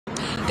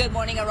Good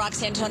morning,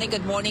 Roxanne Tony.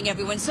 Good morning,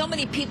 everyone. So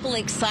many people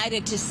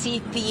excited to see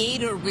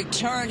theater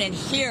return, and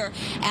here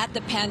at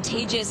the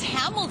Pantages,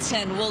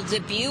 Hamilton will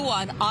debut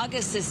on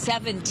August the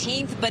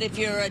 17th. But if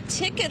you're a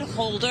ticket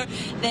holder,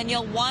 then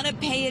you'll want to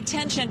pay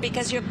attention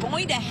because you're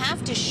going to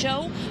have to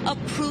show a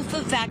proof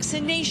of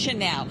vaccination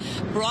now.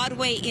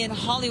 Broadway in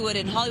Hollywood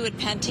and Hollywood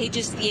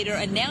Pantages Theater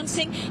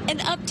announcing an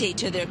update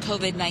to their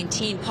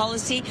COVID-19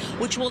 policy,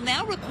 which will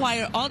now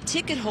require all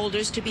ticket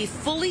holders to be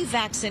fully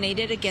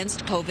vaccinated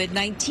against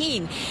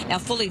COVID-19. Now,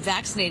 fully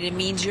vaccinated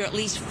means you're at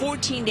least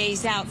 14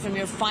 days out from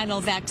your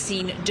final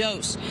vaccine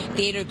dose.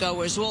 Theater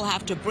goers will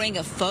have to bring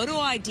a photo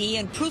ID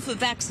and proof of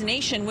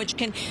vaccination, which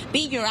can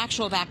be your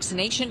actual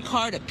vaccination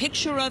card, a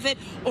picture of it,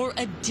 or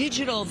a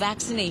digital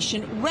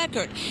vaccination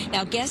record.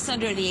 Now, guests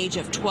under the age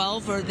of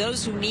 12 or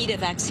those who need a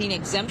vaccine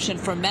exemption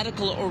for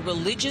medical or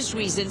religious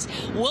reasons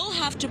will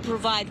have to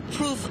provide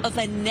proof of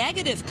a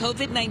negative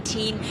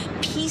COVID-19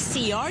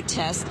 PCR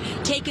test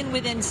taken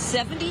within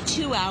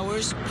 72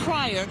 hours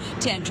prior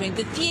to entering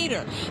the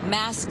theater.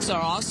 Masks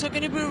are also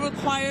going to be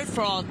required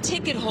for all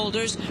ticket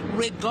holders,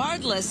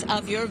 regardless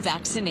of your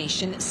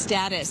vaccination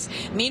status.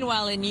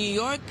 Meanwhile, in New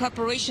York,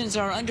 preparations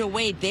are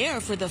underway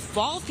there for the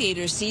fall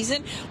theater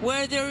season,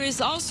 where there is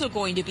also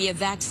going to be a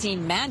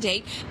vaccine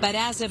mandate. But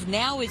as of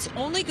now, it's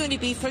only going to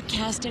be for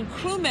cast and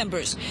crew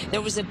members.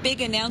 There was a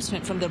big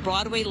announcement from the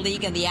Broadway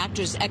League and the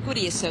Actors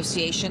Equity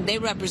Association. They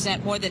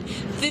represent more than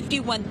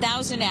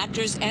 51,000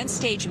 actors and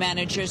stage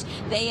managers.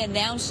 They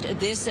announced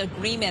this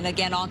agreement.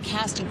 Again, all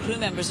cast and crew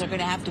members are going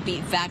to have to be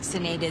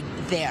vaccinated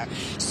there.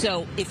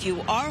 So if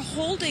you are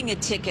holding a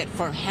ticket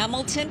for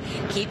Hamilton,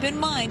 keep in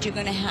mind you're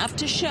going to have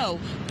to show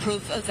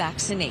proof of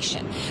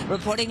vaccination.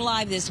 Reporting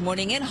live this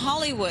morning in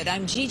Hollywood,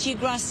 I'm Gigi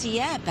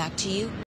Gracia. Back to you.